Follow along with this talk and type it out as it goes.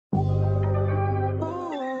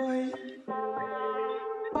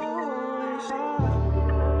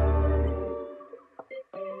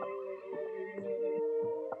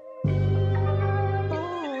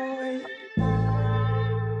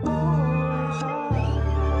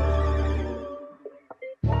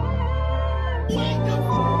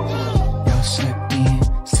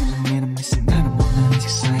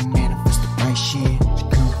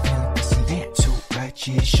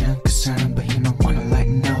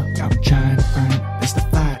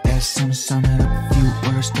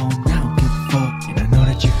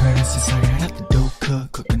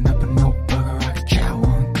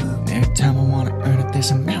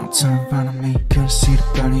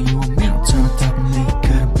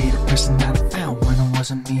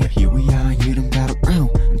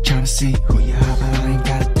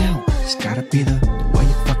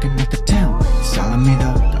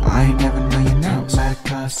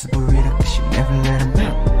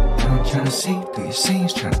tryna see through your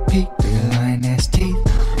scenes, tryna peek through your lying ass teeth.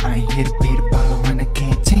 I ain't here to be the bottle in the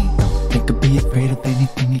canteen. Don't think I'll be afraid of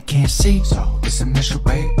anything you can't see. So it's a measure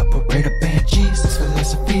way, operate a band G's. This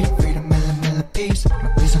philosophy to freedom, millipedes.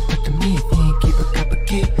 No please don't talk to me if you ain't keep a cup of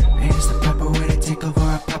key. Man, it's the proper way to take over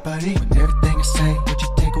our property. When everything I say, what you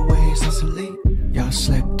take away is obsolete. Y'all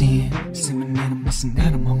slept in, seeming that I'm missing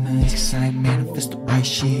out on moments, cause I ain't manifest the right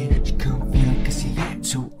shit. She couldn't feel it cause he had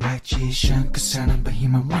too righteous. Shouldn't concern him, but he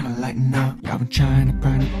might wanna lighten up. Y'all been trying to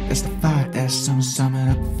burn it, that's the fire. That's soon sum it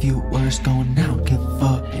up, a few words going out, give a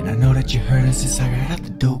fuck. And I know that you heard it since I got out the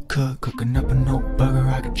dough cook. Cooking up a no burger,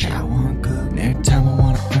 I could try one good. And every time I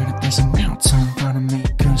wanna burn it, there's a mountain in front of me.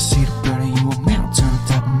 Couldn't see the burning, you a mountain on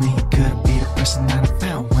top of me. Couldn't be the person that I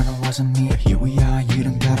found when it wasn't me. But here we are, you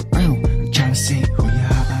done got around. I'm trying to see who you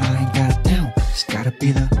are, but I ain't got it down. It's gotta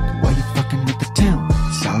be the way you fucking with the town.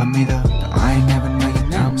 It's all on me though, I ain't never know you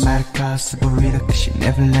now. I'm mad at cause the burrito, cause you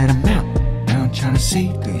never let him out. Now I'm trying to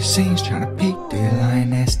see through your scenes, trying to peek through your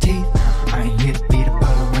lying ass teeth. I ain't here to be the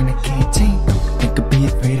bottle in the canteen. Don't think I'll be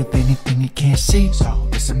afraid of anything you can't see. So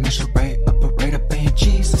it's a measure rate, operate a band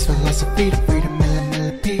G's. This philosophy to freedom,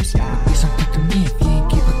 millipedes. Please don't talk to me if you ain't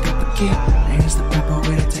keep a cup of key. Man, it's the proper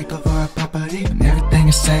way to take over our property. When everything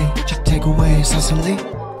I say, what you take away is obsolete.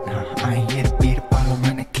 Nah, I ain't here to be the bottle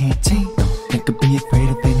in the canteen. Don't think I'll be afraid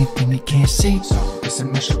of anything you can't see. So it's a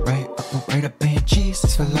measure rate, operate a band G's.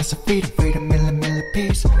 This philosophy to freedom,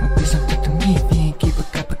 millipedes. Please don't talk to me if you ain't keep a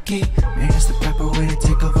cup of key. Man, it's the proper way to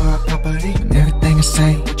take over our property. When everything I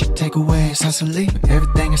say, what you take away is obsolete. When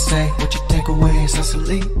everything I say, what you take away is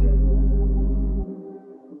obsolete.